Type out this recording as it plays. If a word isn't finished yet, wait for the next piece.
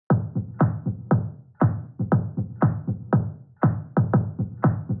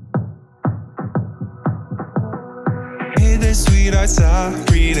Flawless sweethearts are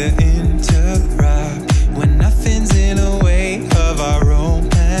free to interrupt when nothing's in the way of our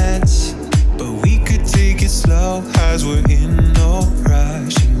romance. But we could take it slow as we're in no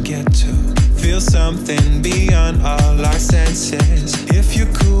rush and get to feel something beyond all our senses. If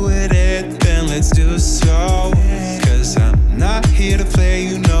you're cool with it, then let's do so. Cause I'm not here to play,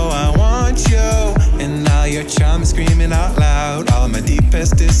 you know I want you. And now your charm is screaming out loud all my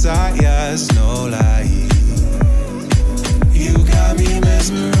deepest desires, no lie. You got me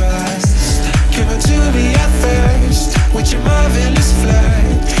mesmerized. Give it to me at first with your marvelous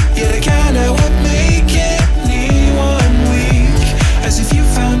flirt. You're the kind that would make anyone weak. As if you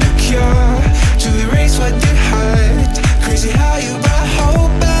found a cure to erase what did hurt. Crazy how you brought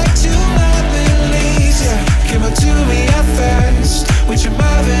hope back to my beliefs. Yeah, give it to me at first with your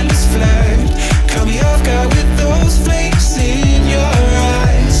marvelous flirt. Caught me off guard with those flames in your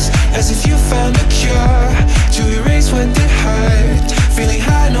eyes. As if you found a cure to erase what did hurt. Feeling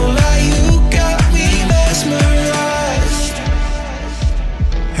high, no lie, you got me mesmerized.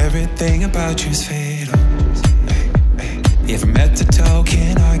 Everything about you's fatal. Hey, from head to toe,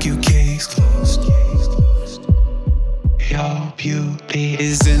 can't argue, case closed. Your beauty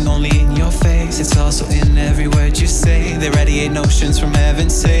isn't only in your face, it's also in every word you say. They radiate notions from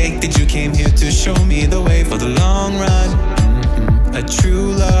heaven's sake. That you came here to show me the way for the long run. A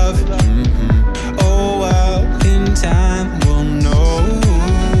true love. Oh well, in time